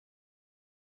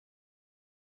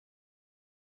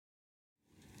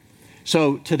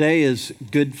So today is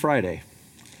Good Friday,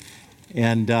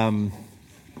 and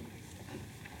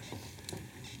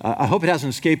I hope it hasn't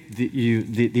escaped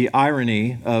the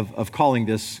irony of calling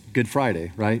this Good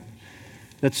Friday, right?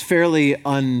 That's fairly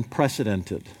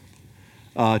unprecedented,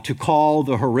 to call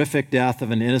the horrific death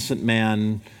of an innocent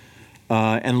man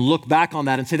and look back on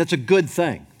that and say that's a good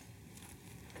thing.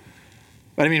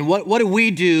 But I mean, what do we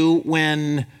do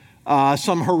when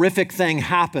some horrific thing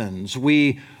happens?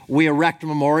 We erect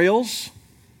memorials,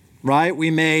 right? We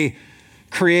may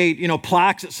create,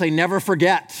 plaques that say never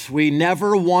forget. We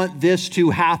never want this to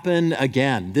happen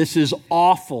again. This is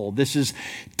awful. This is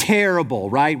terrible,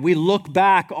 right? We look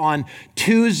back on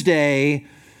Tuesday,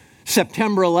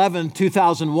 September 11th,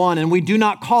 2001, and we do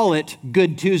not call it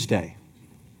Good Tuesday.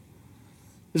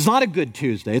 It's not a good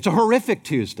Tuesday. It's a horrific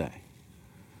Tuesday.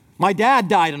 My dad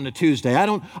died on a Tuesday. I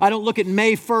don't look at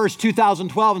May 1st,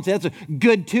 2012 and say that's a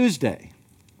good Tuesday.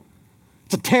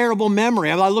 It's a terrible memory.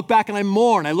 I look back and I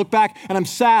mourn. I look back and I'm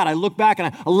sad. I look back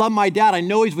and I love my dad. I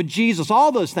know he's with Jesus,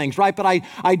 all those things, right? But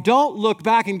I don't look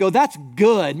back and go, that's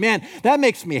good. Man, that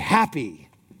makes me happy.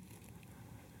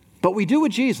 But we do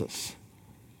with Jesus.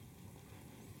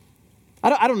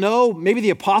 I don't know. Maybe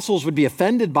the apostles would be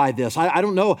offended by this. I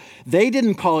don't know. They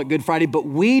didn't call it Good Friday, but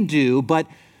we do. But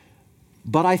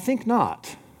I think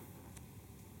not.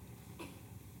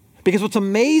 Because what's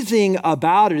amazing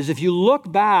about it is if you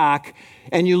look back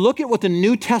and you look at what the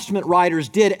New Testament writers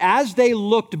did as they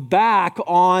looked back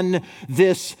on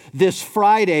this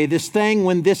Friday, this thing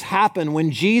when this happened,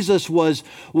 when Jesus was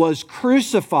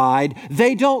crucified,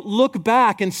 they don't look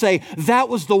back and say, that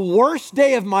was the worst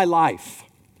day of my life.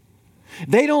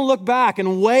 They don't look back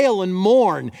and wail and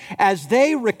mourn as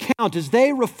they recount, as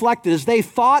they reflected, as they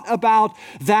thought about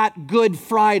that Good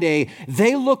Friday.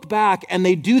 They look back and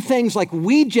they do things like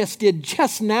we just did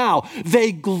just now.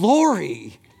 They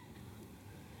glory.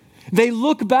 They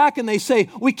look back and they say,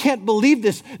 we can't believe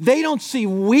this. They don't see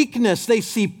weakness. They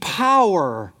see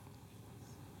power.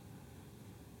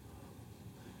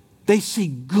 They see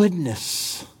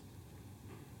goodness.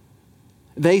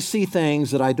 They see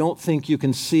things that I don't think you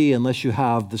can see unless you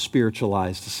have the spiritual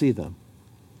eyes to see them.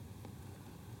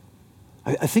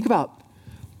 I think about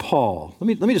Paul.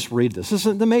 Let me just read this. This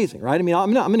is amazing, right? I mean,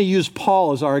 I'm going to use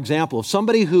Paul as our example of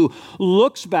somebody who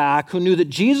looks back, who knew that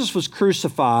Jesus was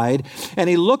crucified, and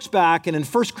he looks back, and in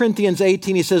 1 Corinthians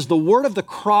 18, he says, the word of the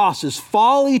cross is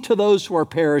folly to those who are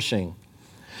perishing.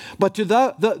 But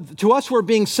to us who are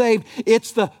being saved,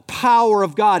 it's the power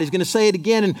of God. He's going to say it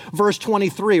again in verse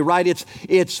 23, right?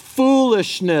 It's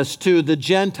foolishness to the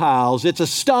Gentiles. It's a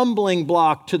stumbling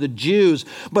block to the Jews.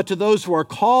 But to those who are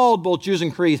called, both Jews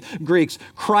and Greeks,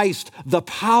 Christ, the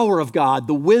power of God,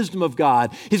 the wisdom of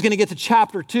God. He's going to get to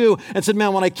chapter 2 and said,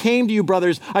 man, when I came to you,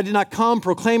 brothers, I did not come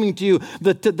proclaiming to you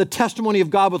the testimony of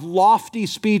God with lofty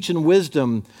speech and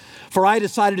wisdom. For I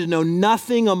decided to know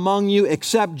nothing among you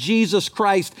except Jesus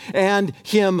Christ and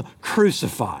Him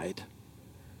crucified.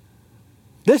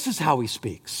 This is how he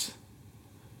speaks.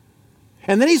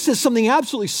 And then he says something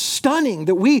absolutely stunning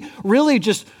that we really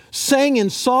just sang in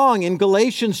song in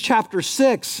Galatians chapter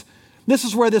 6. This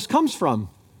is where this comes from.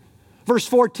 Verse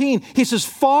 14, he says,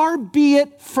 far be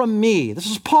it from me. This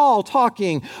is Paul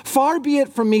talking. Far be it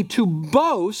from me to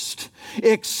boast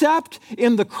except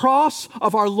in the cross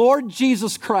of our Lord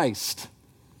Jesus Christ.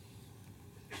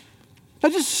 Now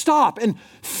just stop and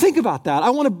think about that. I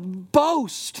want to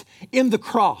boast in the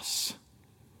cross.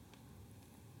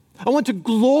 I want to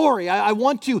glory.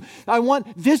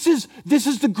 This is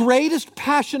the greatest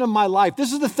passion of my life.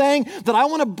 This is the thing that I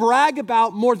want to brag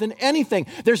about more than anything.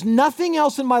 There's nothing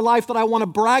else in my life that I want to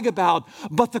brag about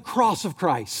but the cross of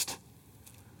Christ.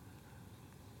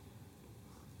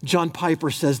 John Piper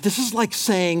says, this is like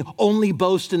saying only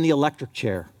boast in the electric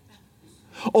chair.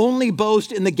 Only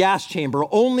boast in the gas chamber.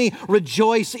 Only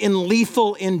rejoice in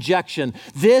lethal injection.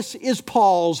 This is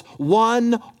Paul's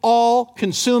one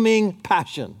all-consuming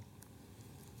passion.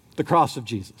 The cross of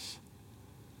Jesus.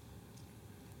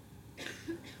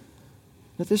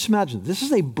 Now just imagine, this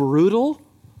is a brutal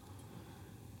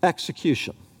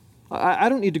execution. I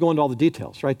don't need to go into all the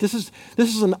details, right? This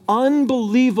is an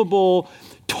unbelievable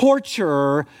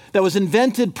torture that was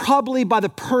invented probably by the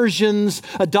Persians,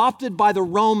 adopted by the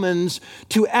Romans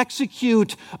to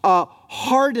execute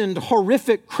hardened,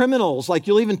 horrific criminals. Like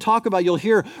you'll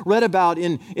read about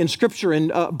in Scripture, and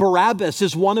Barabbas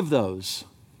is one of those.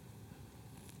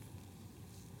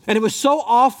 And it was so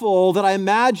awful that I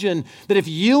imagine that if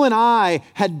you and I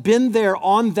had been there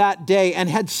on that day and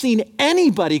had seen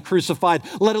anybody crucified,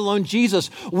 let alone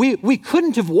Jesus, we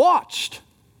couldn't have watched.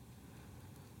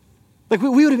 Like we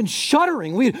would have been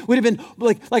shuddering. We'd have been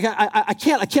I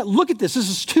can't look at this. This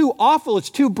is too awful. It's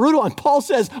too brutal. And Paul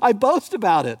says, I boast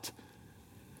about it.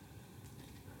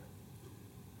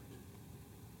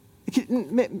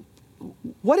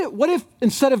 What if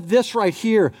instead of this right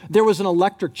here, there was an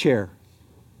electric chair?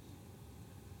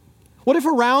 What if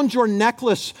around your neck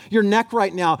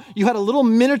right now, you had a little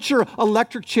miniature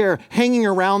electric chair hanging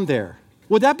around there?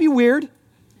 Would that be weird?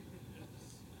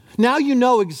 Now you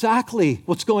know exactly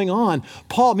what's going on.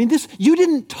 Paul, you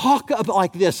didn't talk about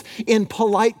like this in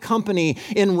polite company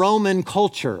in Roman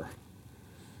culture.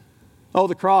 Oh,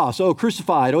 the cross. Oh,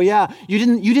 crucified. Oh, yeah. You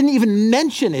didn't even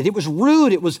mention it. It was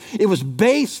rude. It was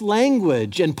base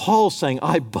language. And Paul's saying,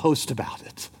 I boast about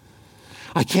it.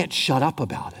 I can't shut up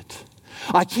about it.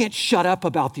 I can't shut up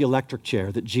about the electric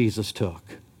chair that Jesus took.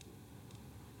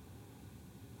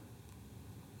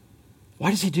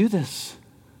 Why does he do this?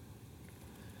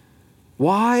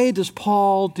 Why does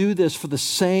Paul do this? For the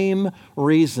same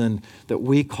reason that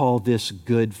we call this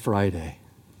Good Friday.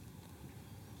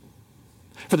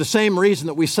 For the same reason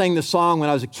that we sang this song when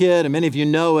I was a kid, and many of you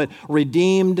know it,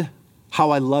 Redeemed,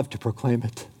 how I love to proclaim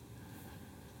it.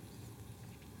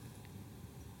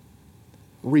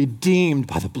 Redeemed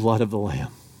by the blood of the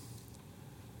Lamb.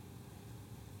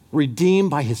 Redeemed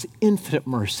by his infinite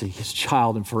mercy, his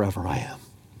child, and forever I am.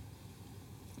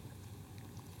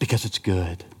 Because it's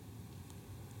good.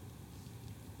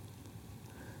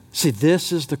 See,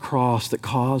 this is the cross that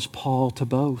caused Paul to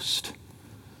boast.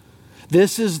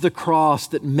 This is the cross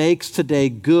that makes today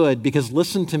good, because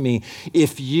listen to me,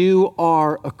 if you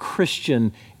are a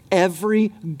Christian, every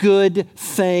good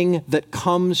thing that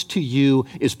comes to you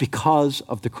is because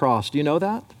of the cross. Do you know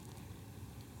that?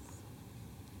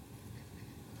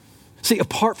 See,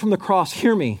 apart from the cross,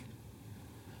 hear me,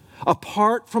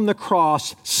 apart from the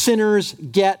cross, sinners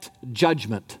get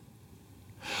judgment.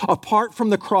 Apart from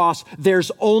the cross,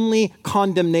 there's only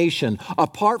condemnation.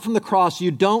 Apart from the cross, you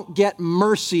don't get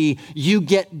mercy, you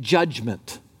get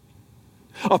judgment.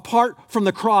 Apart from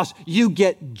the cross, you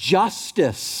get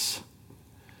justice.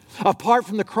 Apart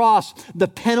from the cross, the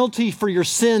penalty for your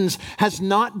sins has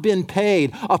not been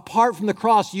paid. Apart from the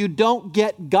cross, you don't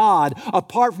get God.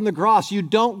 Apart from the cross, you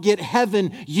don't get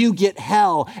heaven, you get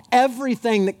hell.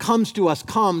 Everything that comes to us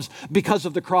comes because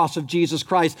of the cross of Jesus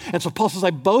Christ. And so Paul says,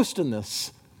 I boast in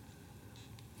this.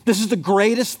 This is the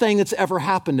greatest thing that's ever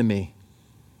happened to me.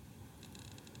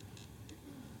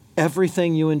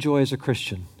 Everything you enjoy as a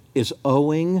Christian is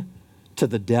owing to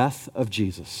the death of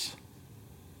Jesus.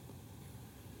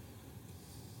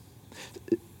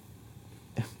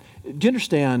 Do you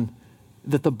understand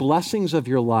that the blessings of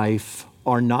your life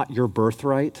are not your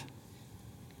birthright?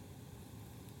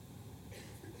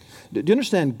 Do you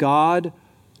understand God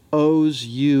owes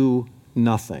you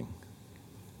nothing?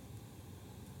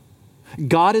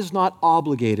 God is not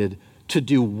obligated to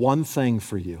do one thing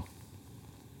for you.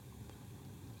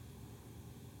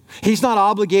 He's not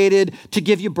obligated to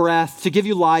give you breath, to give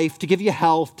you life, to give you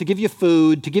health, to give you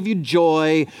food, to give you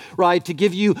joy, right? To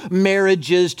give you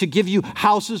marriages, to give you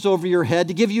houses over your head,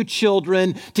 to give you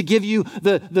children, to give you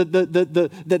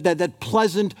that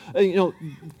pleasant,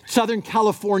 Southern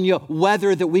California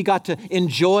weather that we got to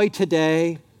enjoy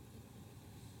today.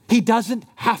 He doesn't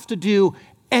have to do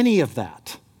any of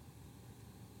that,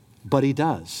 but he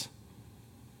does.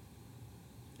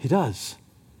 He does.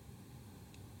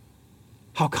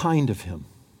 How kind of him.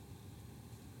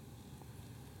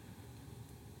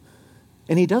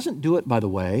 And he doesn't do it, by the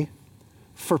way,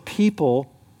 for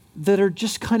people that are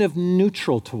just kind of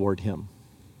neutral toward him.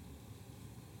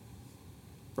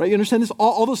 Right? You understand this?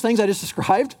 All those things I just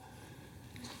described?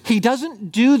 He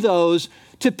doesn't do those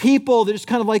to people that are just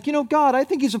kind of like, God, I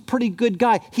think he's a pretty good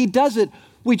guy. He does it.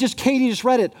 Katie just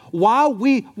read it. While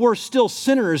we were still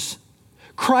sinners,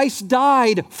 Christ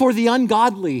died for the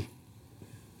ungodly.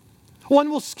 One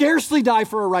will scarcely die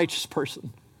for a righteous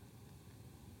person.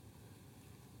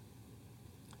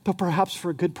 But perhaps for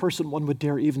a good person, one would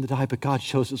dare even to die, but God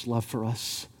shows his love for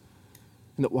us.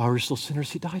 And that while we're still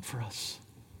sinners, he died for us.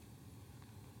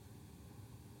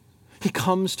 He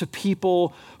comes to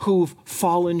people who've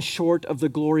fallen short of the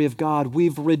glory of God.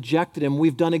 We've rejected him.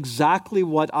 We've done exactly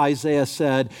what Isaiah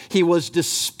said. He was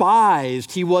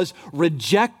despised. He was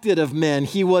rejected of men.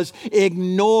 He was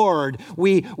ignored.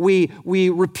 We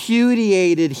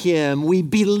repudiated him. We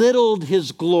belittled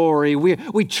his glory.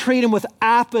 We treat him with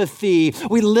apathy.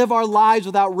 We live our lives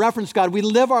without reference to God. We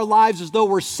live our lives as though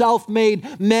we're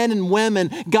self-made men and women.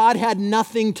 God had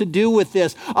nothing to do with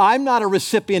this. I'm not a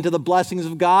recipient of the blessings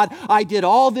of God. I did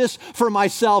all this for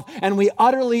myself, and we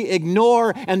utterly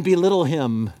ignore and belittle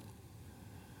him.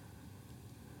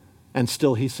 And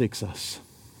still he seeks us.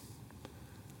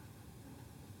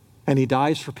 And he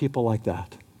dies for people like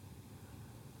that.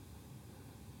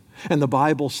 And the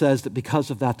Bible says that because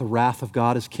of that, the wrath of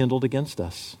God is kindled against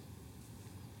us.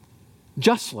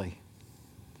 Justly.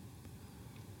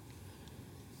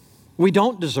 We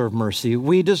don't deserve mercy.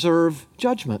 We deserve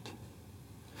judgment.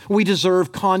 We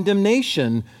deserve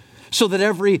condemnation, so that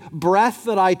every breath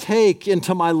that I take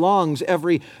into my lungs,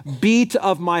 every beat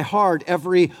of my heart,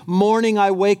 every morning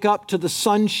I wake up to the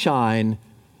sunshine,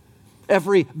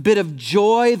 every bit of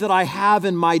joy that I have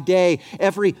in my day,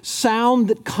 every sound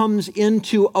that comes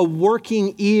into a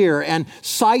working ear and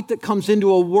sight that comes into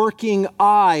a working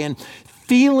eye and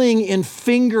feeling in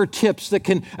fingertips that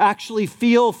can actually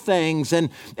feel things and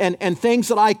things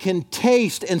that I can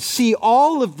taste and see,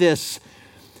 all of this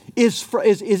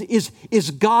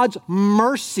is God's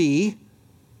mercy,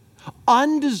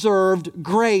 undeserved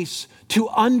grace to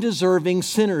undeserving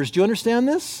sinners. Do you understand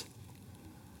this?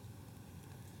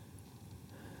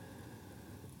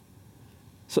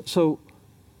 So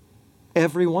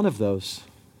every one of those,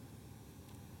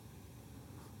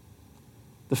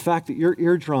 the fact that your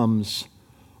eardrums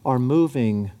are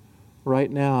moving right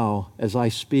now as I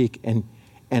speak, and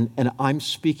I'm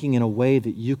speaking in a way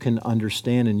that you can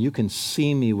understand and you can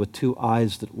see me with two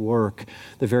eyes that work,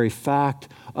 the very fact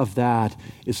of that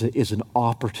is an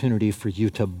opportunity for you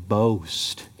to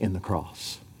boast in the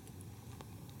cross.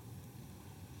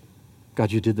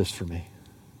 God, you did this for me.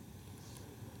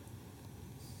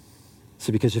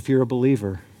 See, because if you're a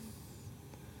believer,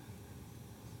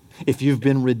 if you've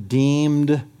been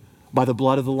redeemed by the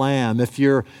blood of the Lamb, if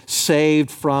you're saved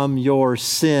from your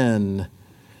sin,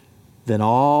 then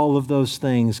all of those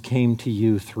things came to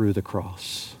you through the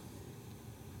cross.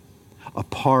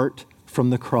 Apart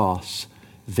from the cross,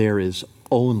 there is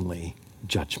only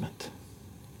judgment.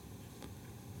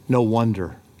 No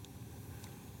wonder.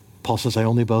 Paul says, I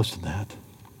only boast in that.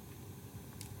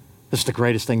 This is the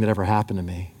greatest thing that ever happened to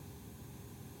me.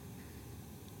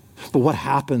 But what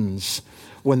happens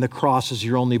when the cross is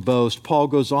your only boast? Paul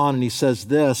goes on and he says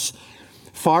this,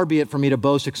 far be it from me to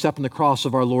boast except in the cross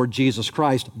of our Lord Jesus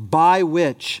Christ, by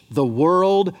which the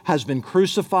world has been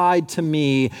crucified to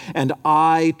me and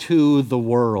I to the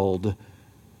world.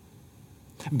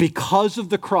 Because of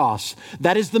the cross,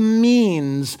 that is the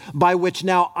means by which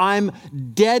now I'm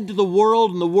dead to the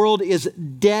world and the world is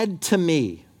dead to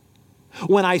me.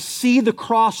 When I see the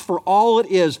cross for all it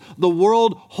is, the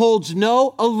world holds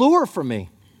no allure for me.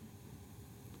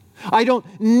 I don't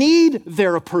need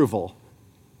their approval.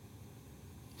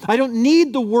 I don't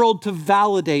need the world to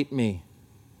validate me.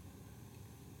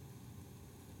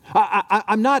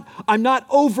 I'm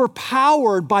not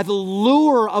overpowered by the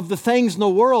lure of the things in the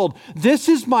world. This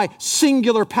is my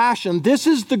singular passion. This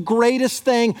is the greatest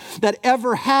thing that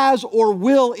ever has or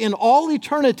will in all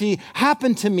eternity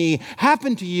happen to me,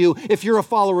 happen to you if you're a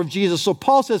follower of Jesus. So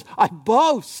Paul says, I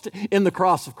boast in the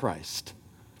cross of Christ.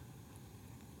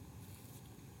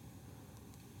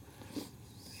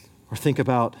 Or think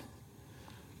about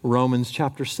Romans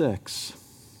chapter 6.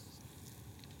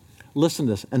 Listen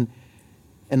to this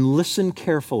and listen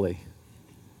carefully.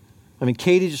 I mean,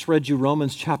 Katie just read you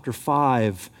Romans chapter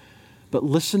 5, but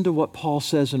listen to what Paul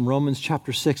says in Romans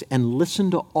chapter 6 and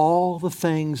listen to all the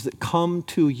things that come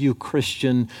to you,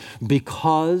 Christian,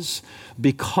 because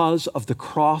of the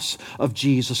cross of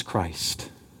Jesus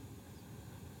Christ.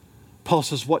 Paul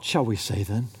says, what shall we say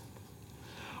then?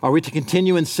 Are we to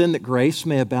continue in sin that grace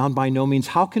may abound? By no means.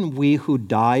 How can we who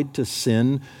died to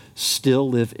sin still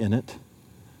live in it?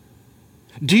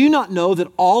 Do you not know that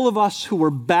all of us who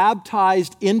were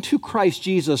baptized into Christ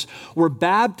Jesus were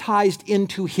baptized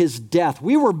into his death?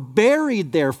 We were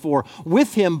buried, therefore,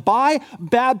 with him by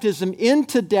baptism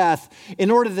into death,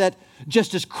 in order that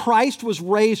just as Christ was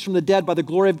raised from the dead by the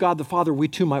glory of God the Father, we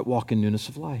too might walk in newness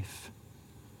of life.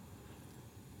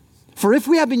 For if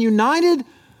we have been united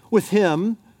with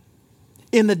him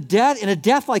in a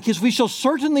death like his, we shall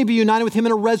certainly be united with him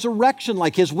in a resurrection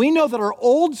like his. We know that our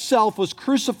old self was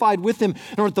crucified with him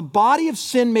in order that the body of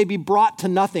sin may be brought to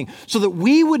nothing, so that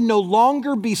we would no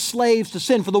longer be slaves to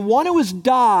sin. For the one who has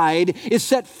died is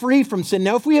set free from sin.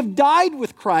 Now, if we have died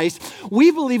with Christ,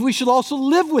 we believe we should also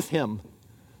live with him.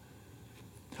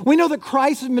 We know that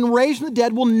Christ has been raised from the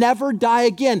dead, will never die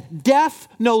again. Death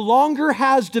no longer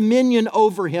has dominion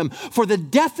over him. For the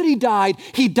death that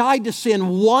he died to sin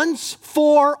once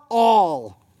for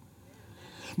all.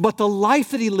 But the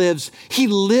life that he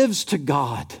lives to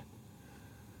God.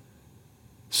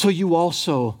 So you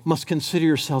also must consider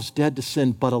yourselves dead to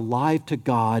sin, but alive to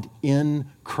God in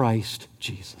Christ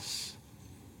Jesus.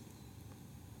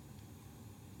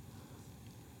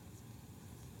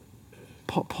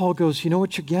 Paul goes, you know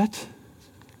what you get?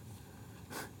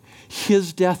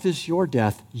 His death is your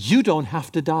death. You don't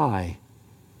have to die.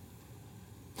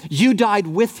 You died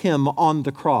with him on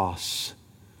the cross.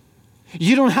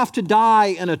 You don't have to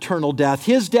die an eternal death.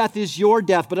 His death is your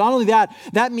death. But not only that,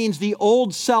 that means the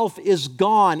old self is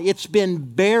gone. It's been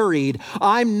buried.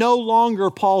 I'm no longer,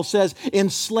 Paul says,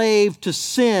 enslaved to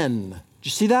sin. Do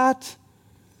you see that?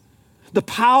 The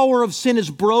power of sin is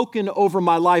broken over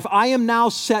my life. I am now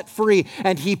set free.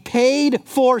 And he paid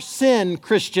for sin,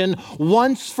 Christian,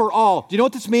 once for all. Do you know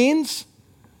what this means?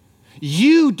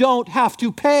 You don't have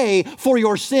to pay for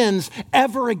your sins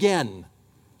ever again.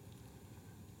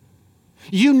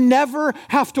 You never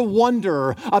have to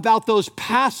wonder about those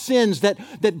past sins that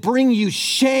bring you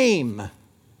shame.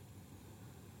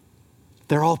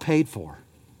 They're all paid for.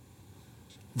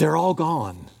 They're all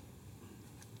gone.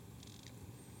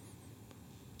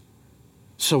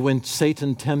 So when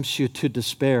Satan tempts you to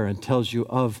despair and tells you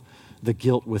of the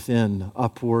guilt within,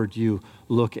 upward you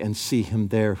look and see him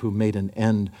there who made an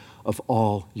end of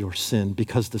all your sin.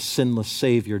 Because the sinless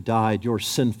Savior died, your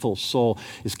sinful soul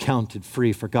is counted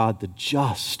free. For God the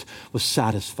just was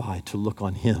satisfied to look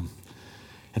on him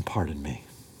and pardon me.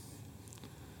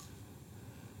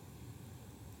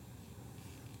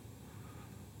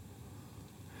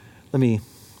 Let me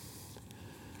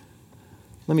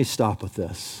stop with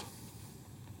this.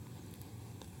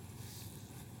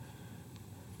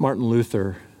 Martin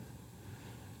Luther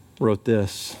wrote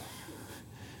this.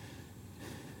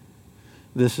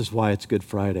 This is why it's Good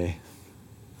Friday.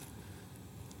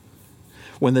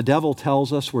 When the devil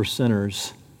tells us we're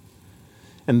sinners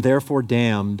and therefore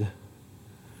damned,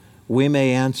 we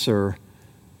may answer,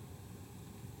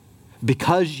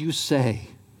 because you say,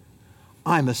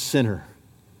 I'm a sinner,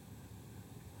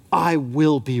 I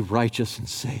will be righteous and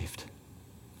saved.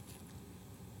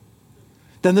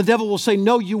 Then the devil will say,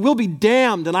 no, you will be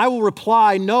damned. And I will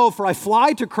reply, no, for I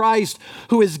fly to Christ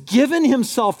who has given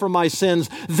himself for my sins.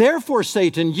 Therefore,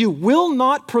 Satan, you will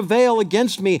not prevail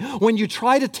against me when you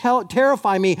try to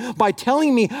terrify me by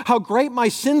telling me how great my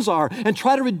sins are and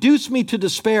try to reduce me to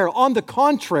despair. On the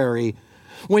contrary,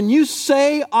 when you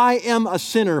say I am a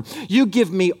sinner, you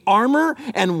give me armor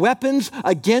and weapons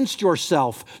against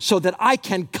yourself so that I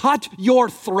can cut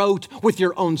your throat with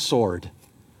your own sword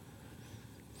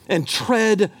and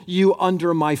tread you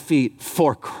under my feet.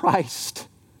 For Christ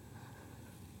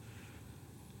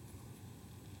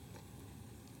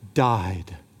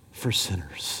died for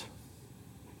sinners.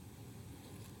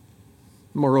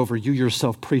 Moreover, you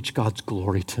yourself preach God's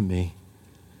glory to me.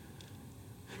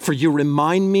 For you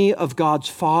remind me of God's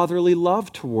fatherly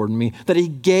love toward me, that he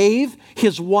gave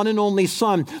his one and only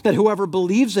Son, that whoever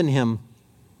believes in him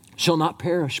shall not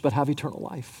perish but have eternal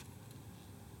life.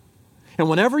 And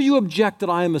whenever you object that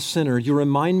I am a sinner, you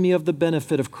remind me of the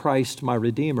benefit of Christ, my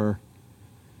Redeemer.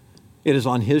 It is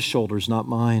on his shoulders, not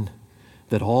mine,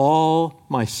 that all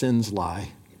my sins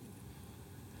lie.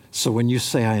 So when you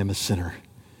say I am a sinner,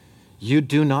 you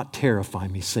do not terrify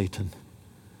me, Satan,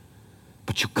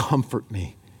 but you comfort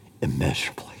me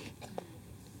immeasurably.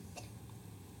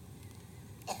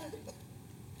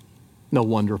 No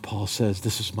wonder Paul says,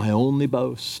 this is my only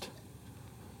boast.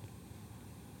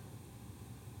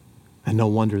 And no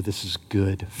wonder this is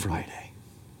Good Friday.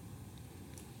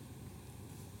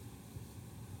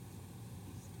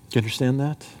 Do you understand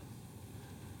that?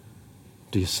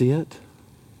 Do you see it?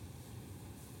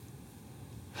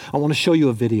 I want to show you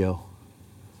a video.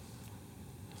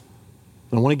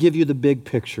 I want to give you the big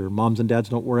picture. Moms and dads,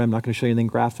 don't worry, I'm not going to show you anything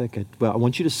graphic. But I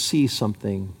want you to see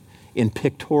something in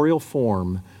pictorial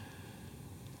form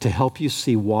to help you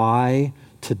see why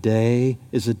today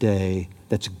is a day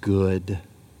that's good.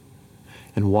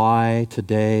 And why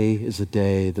today is a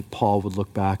day that Paul would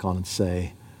look back on and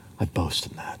say, I boast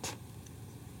in that.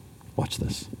 Watch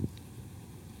this.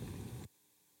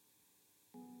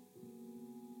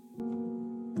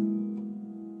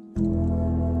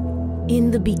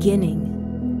 In the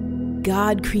beginning,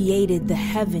 God created the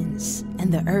heavens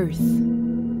and the earth.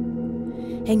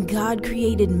 And God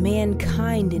created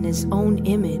mankind in his own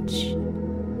image.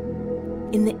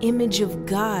 In the image of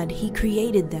God, he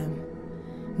created them.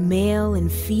 Male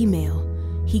and female,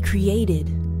 he created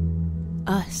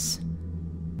us.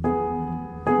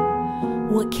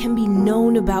 What can be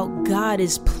known about God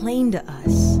is plain to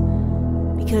us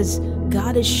because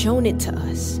God has shown it to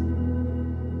us.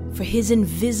 For his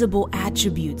invisible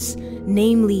attributes,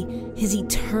 namely his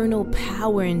eternal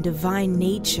power and divine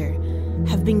nature,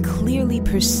 have been clearly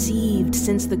perceived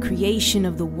since the creation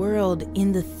of the world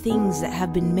in the things that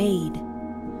have been made.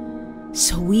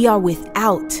 So we are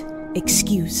without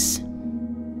excuse.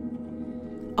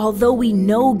 Although we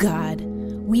know God,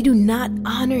 we do not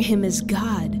honor him as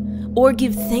God or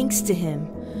give thanks to him,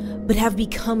 but have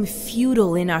become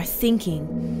futile in our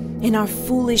thinking, and our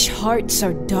foolish hearts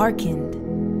are darkened.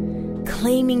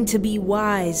 Claiming to be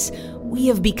wise, we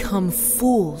have become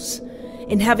fools,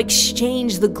 and have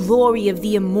exchanged the glory of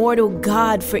the immortal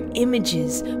God for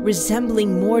images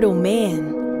resembling mortal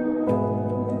man.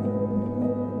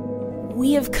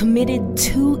 We have committed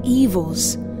two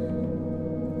evils.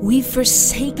 We've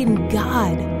forsaken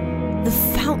God, the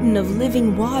fountain of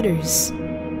living waters,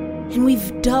 and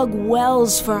we've dug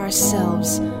wells for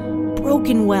ourselves,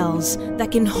 broken wells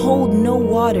that can hold no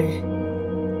water.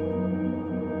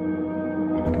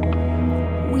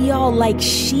 We all, like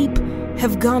sheep,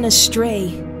 have gone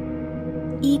astray.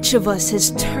 Each of us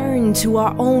has turned to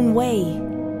our own way.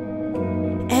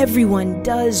 Everyone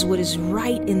does what is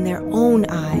right in their own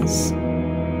eyes.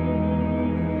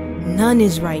 None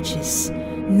is righteous.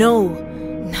 No,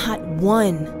 not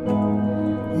one.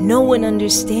 No one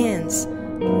understands.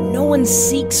 No one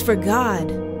seeks for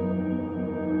God.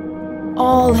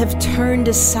 All have turned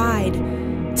aside.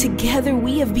 Together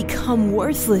we have become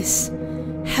worthless,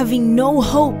 having no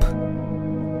hope,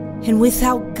 and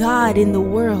without God in the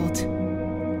world.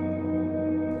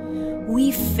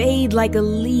 We fade like a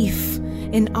leaf,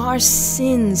 and our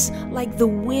sins, like the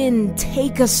wind,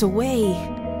 take us away.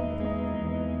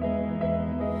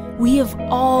 We have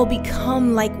all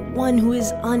become like one who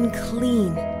is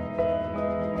unclean,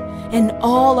 and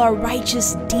all our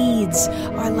righteous deeds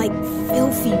are like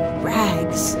filthy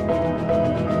rags.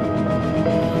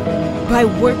 By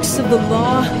works of the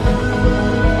law,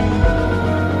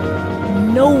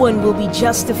 no one will be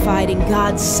justified in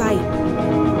God's sight.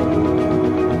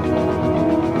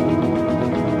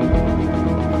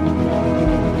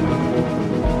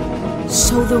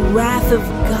 So the wrath of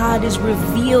God is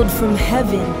revealed from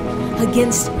heaven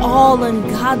against all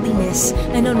ungodliness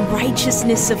and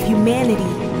unrighteousness of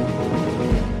humanity.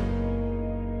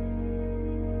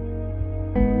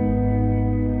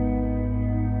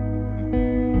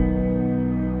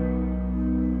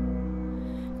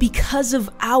 Because of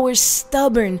our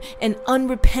stubborn and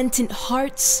unrepentant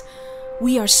hearts,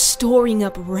 we are storing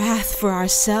up wrath for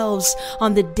ourselves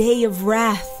on the day of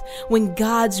wrath, when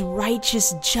God's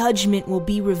righteous judgment will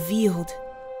be revealed.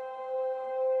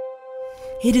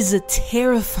 It is a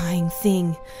terrifying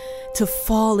thing to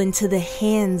fall into the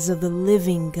hands of the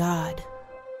living God.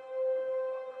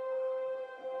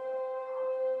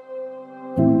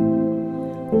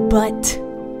 But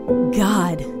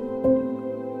God,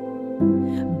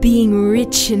 being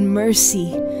rich in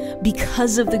mercy,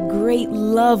 because of the great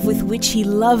love with which He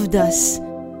loved us,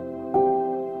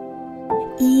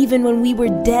 even when we were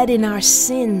dead in our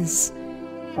sins,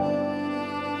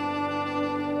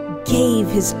 gave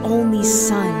His only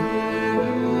Son,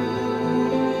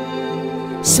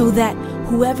 so that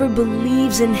whoever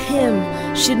believes in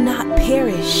Him should not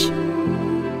perish,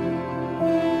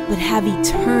 but have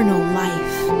eternal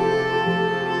life.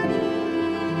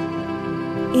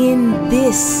 In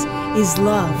this is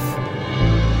love.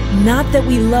 Not that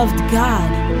we loved God,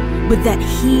 but that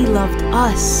He loved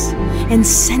us and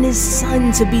sent His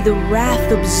Son to be the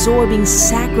wrath-absorbing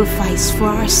sacrifice for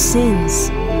our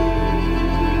sins.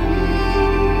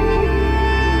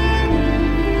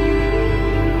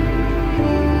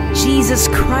 Jesus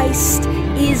Christ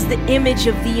is the image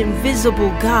of the invisible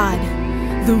God,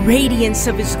 the radiance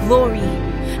of His glory,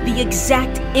 the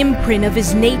exact imprint of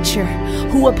His nature,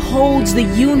 who upholds the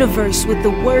universe with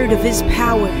the word of His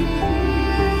power.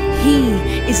 He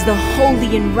is the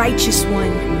holy and righteous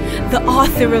one, the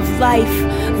author of life,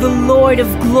 the Lord of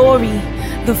glory,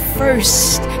 the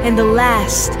first and the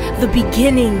last, the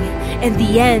beginning and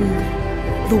the end,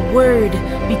 the Word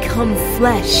become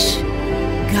flesh,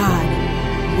 God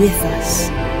with us.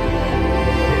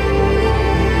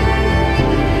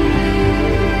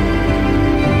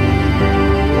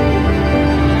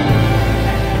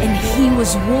 He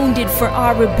was wounded for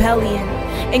our rebellion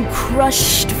and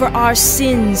crushed for our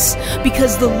sins,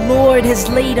 because the Lord has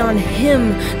laid on Him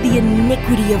the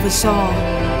iniquity of us all.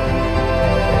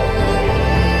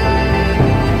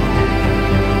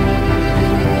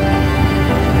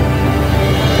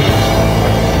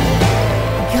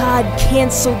 God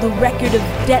canceled the record of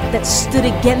debt that stood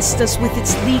against us with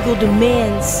its legal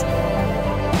demands.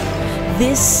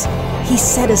 This He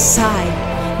set aside,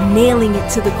 nailing it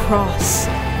to the cross.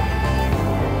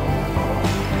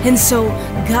 And so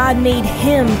God made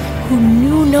Him who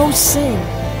knew no sin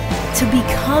to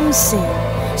become sin,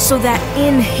 so that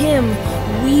in Him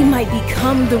we might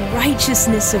become the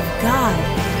righteousness of God.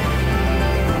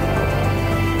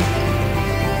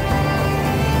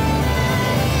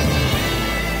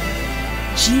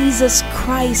 Jesus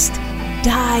Christ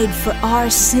died for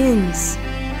our sins.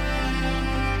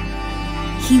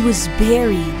 he was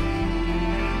buried.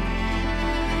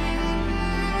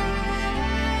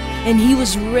 And he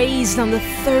was raised on the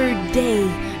third day,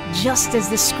 just as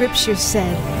the scripture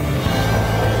said.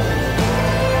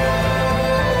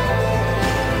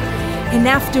 And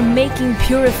after making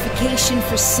purification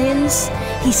for sins,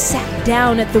 he sat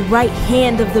down at the right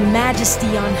hand of the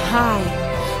Majesty on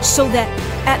high, so that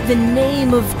at the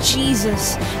name of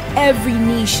Jesus, every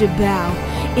knee should bow,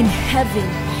 in heaven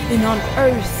and on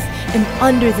earth and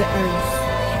under the earth,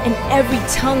 and every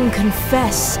tongue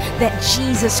confess that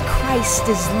Jesus Christ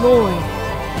is Lord,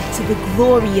 to the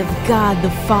glory of God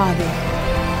the Father.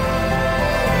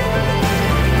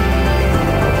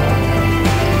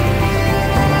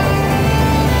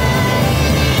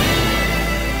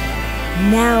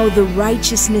 Now the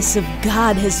righteousness of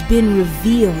God has been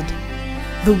revealed,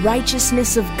 the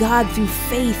righteousness of God through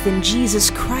faith in Jesus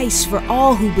Christ for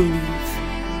all who believe.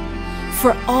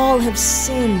 For all have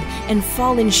sinned and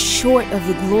fallen short of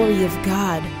the glory of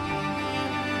God,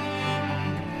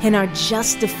 and are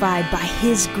justified by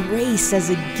his grace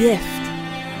as a gift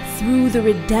through the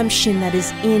redemption that is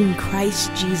in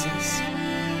Christ Jesus.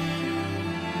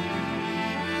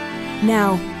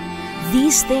 Now,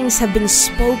 these things have been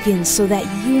spoken so that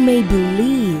you may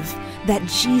believe that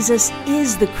Jesus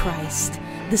is the Christ,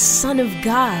 the Son of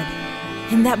God,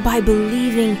 and that by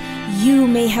believing you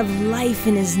may have life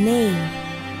in his name.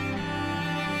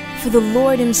 For the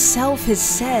Lord himself has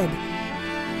said,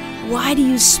 "Why do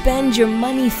you spend your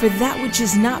money for that which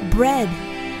is not bread,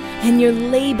 and your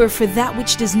labor for that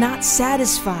which does not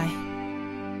satisfy?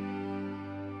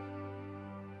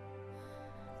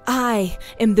 I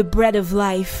am the bread of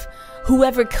life.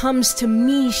 Whoever comes to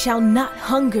me shall not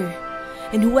hunger,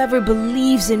 and whoever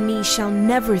believes in me shall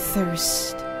never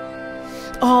thirst.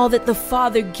 All that the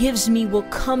Father gives me will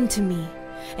come to me,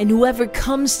 and whoever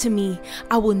comes to me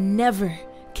I will never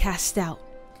cast out.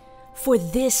 For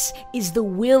this is the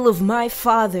will of my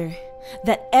Father,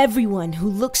 that everyone who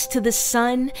looks to the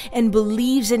Son and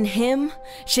believes in him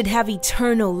should have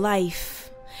eternal life,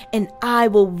 and I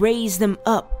will raise them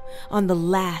up on the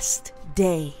last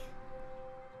day."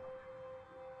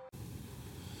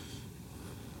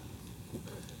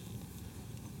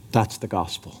 That's the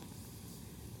gospel.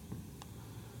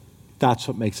 That's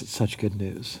what makes it such good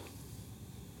news.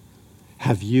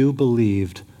 Have you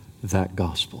believed that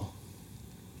gospel?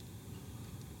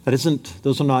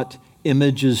 Those are not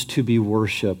images to be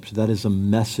worshiped. That is a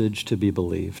message to be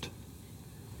believed.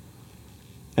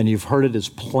 And you've heard it as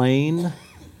plain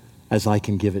as I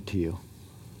can give it to you.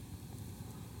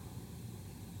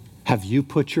 Have you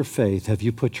put your faith, have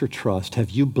you put your trust, have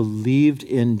you believed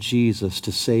in Jesus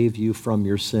to save you from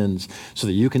your sins so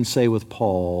that you can say with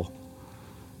Paul,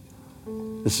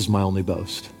 "This is my only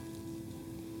boast"?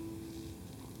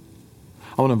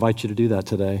 I want to invite you to do that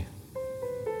today.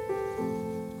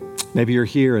 Maybe you're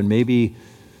here and maybe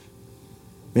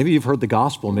you've heard the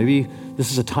gospel. Maybe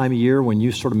this is a time of year when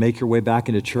you sort of make your way back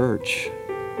into church.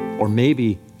 Or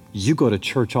maybe you go to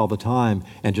church all the time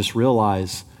and just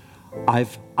realize,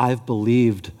 I've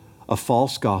believed a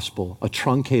false gospel, a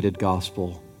truncated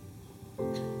gospel.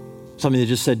 Something that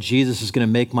just said Jesus is going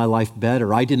to make my life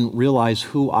better. I didn't realize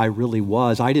who I really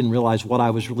was. I didn't realize what I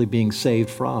was really being saved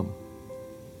from.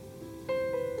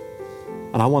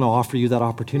 And I want to offer you that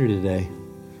opportunity today,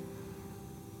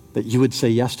 that you would say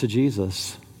yes to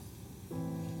Jesus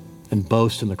and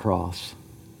boast in the cross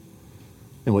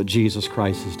and what Jesus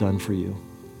Christ has done for you.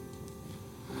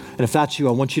 And if that's you,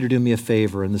 I want you to do me a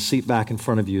favor. In the seat back in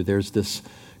front of you, there's this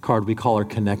card we call our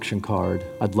connection card.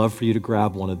 I'd love for you to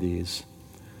grab one of these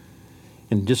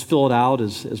and just fill it out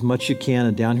as much as you can.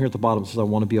 And down here at the bottom it says, "I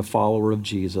want to be a follower of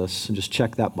Jesus." And just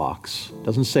check that box. It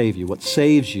doesn't save you. What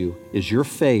saves you is your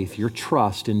faith, your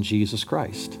trust in Jesus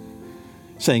Christ.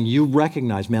 Saying you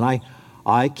recognize, man,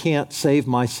 I can't save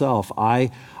myself.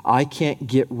 I can't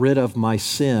get rid of my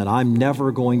sin. I'm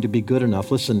never going to be good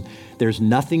enough. Listen, there's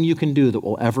nothing you can do that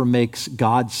will ever make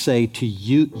God say to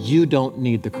you, you don't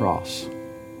need the cross.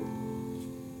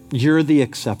 You're the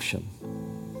exception.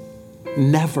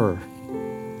 Never.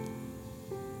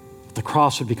 The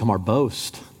cross would become our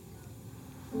boast.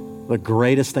 The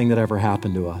greatest thing that ever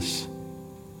happened to us.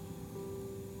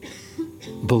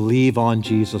 Believe on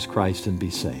Jesus Christ and be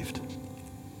saved.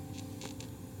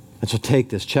 And so take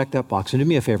this, check that box, and do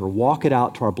me a favor, walk it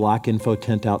out to our black info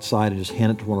tent outside and just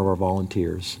hand it to one of our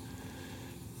volunteers.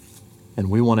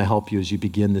 And we want to help you as you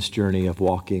begin this journey of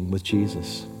walking with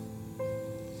Jesus.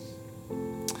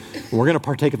 We're going to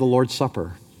partake of the Lord's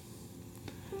Supper.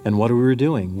 And what are we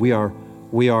doing? We are,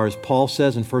 as Paul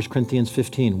says in 1 Corinthians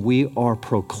 15, we are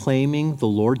proclaiming the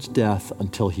Lord's death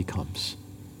until he comes.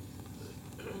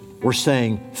 We're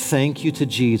saying thank you to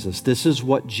Jesus. This is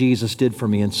what Jesus did for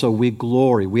me. And so we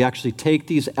glory. We actually take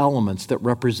these elements that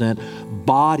represent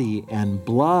body and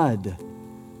blood,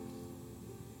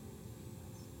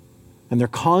 and they're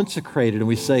consecrated, and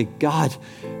we say, God,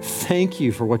 thank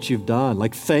you for what you've done.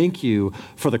 Like, thank you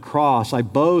for the cross. I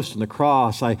boast in the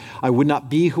cross. I would not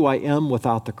be who I am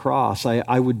without the cross.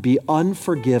 I would be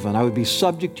unforgiven. I would be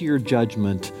subject to your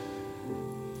judgment.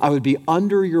 I would be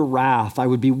under your wrath. I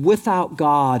would be without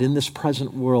God in this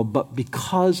present world. But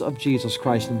because of Jesus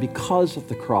Christ and because of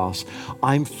the cross,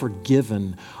 I'm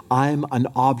forgiven. I'm an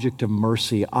object of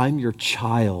mercy. I'm your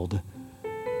child.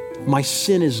 My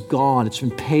sin is gone. It's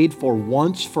been paid for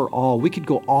once for all. We could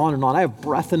go on and on. I have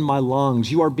breath in my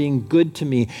lungs. You are being good to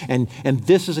me. And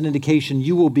this is an indication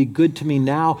you will be good to me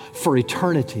now for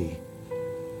eternity.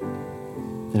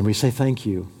 And we say thank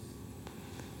you.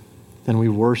 Then we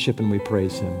worship and we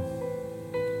praise him.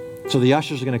 So the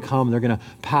ushers are going to come. They're going to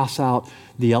pass out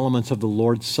the elements of the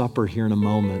Lord's Supper here in a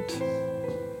moment.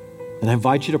 And I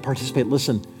invite you to participate.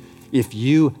 Listen, if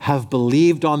you have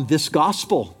believed on this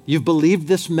gospel, you've believed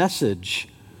this message,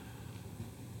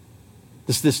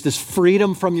 this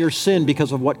freedom from your sin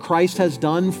because of what Christ has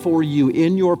done for you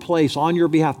in your place, on your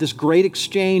behalf, this great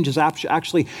exchange has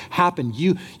actually happened.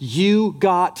 You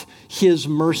got his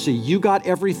mercy. You got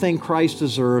everything Christ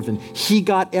deserved, and he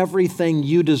got everything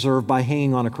you deserve by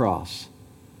hanging on a cross.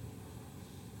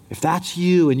 If that's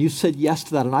you and you said yes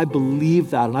to that, and I believe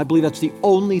that, and I believe that's the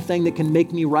only thing that can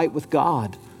make me right with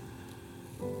God,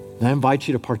 and I invite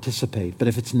you to participate. But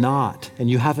if it's not, and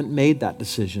you haven't made that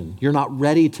decision, you're not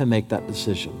ready to make that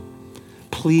decision,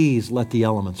 please let the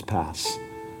elements pass.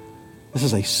 This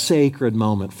is a sacred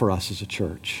moment for us as a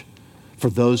church, for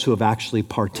those who have actually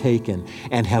partaken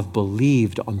and have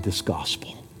believed on this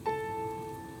gospel.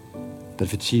 But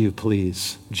if it's you,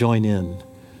 please join in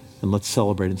and let's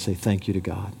celebrate and say thank you to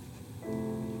God.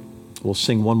 We'll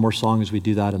sing one more song as we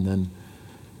do that, and then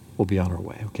we'll be on our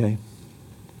way, okay?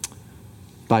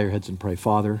 Bow your heads and pray.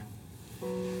 Father,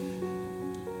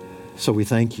 so we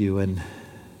thank you, and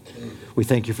we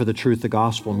thank you for the truth of the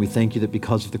gospel, and we thank you that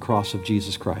because of the cross of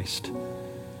Jesus Christ,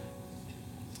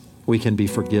 we can be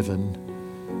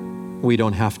forgiven. We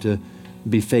don't have to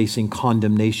be facing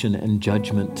condemnation and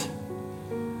judgment.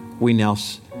 We now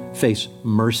face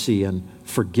mercy and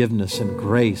forgiveness and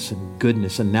grace and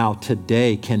goodness, and now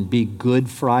today can be Good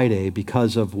Friday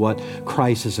because of what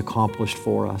Christ has accomplished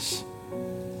for us.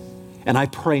 And I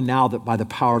pray now that by the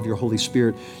power of your Holy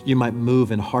Spirit, you might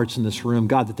move in hearts in this room.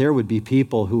 God, that there would be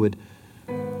people who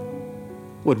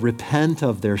would repent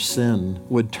of their sin,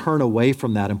 would turn away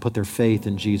from that and put their faith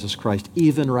in Jesus Christ,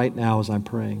 even right now as I'm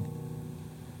praying.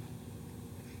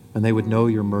 And they would know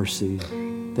your mercy.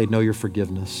 They'd know your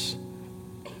forgiveness.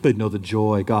 They'd know the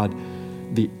joy, God,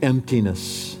 the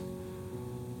emptiness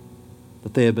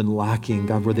that they have been lacking,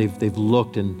 God, where they've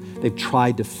looked and they've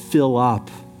tried to fill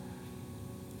up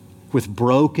with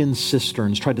broken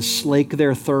cisterns, tried to slake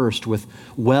their thirst with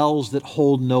wells that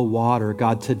hold no water.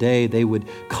 God, today they would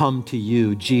come to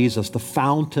you, Jesus, the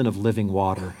fountain of living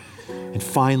water, and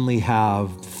finally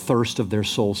have the thirst of their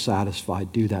soul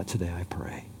satisfied. Do that today, I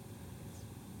pray.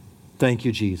 Thank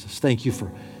you, Jesus. Thank you for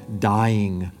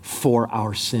dying for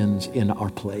our sins in our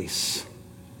place.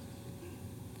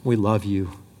 We love you.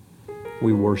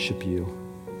 We worship you.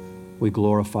 We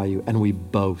glorify you, and we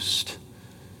boast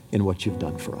in what you've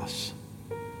done for us.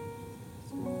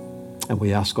 And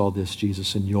we ask all this,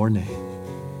 Jesus, in your name.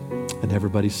 And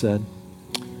everybody said,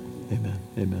 amen,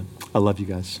 amen. I love you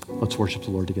guys. Let's worship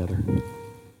the Lord together.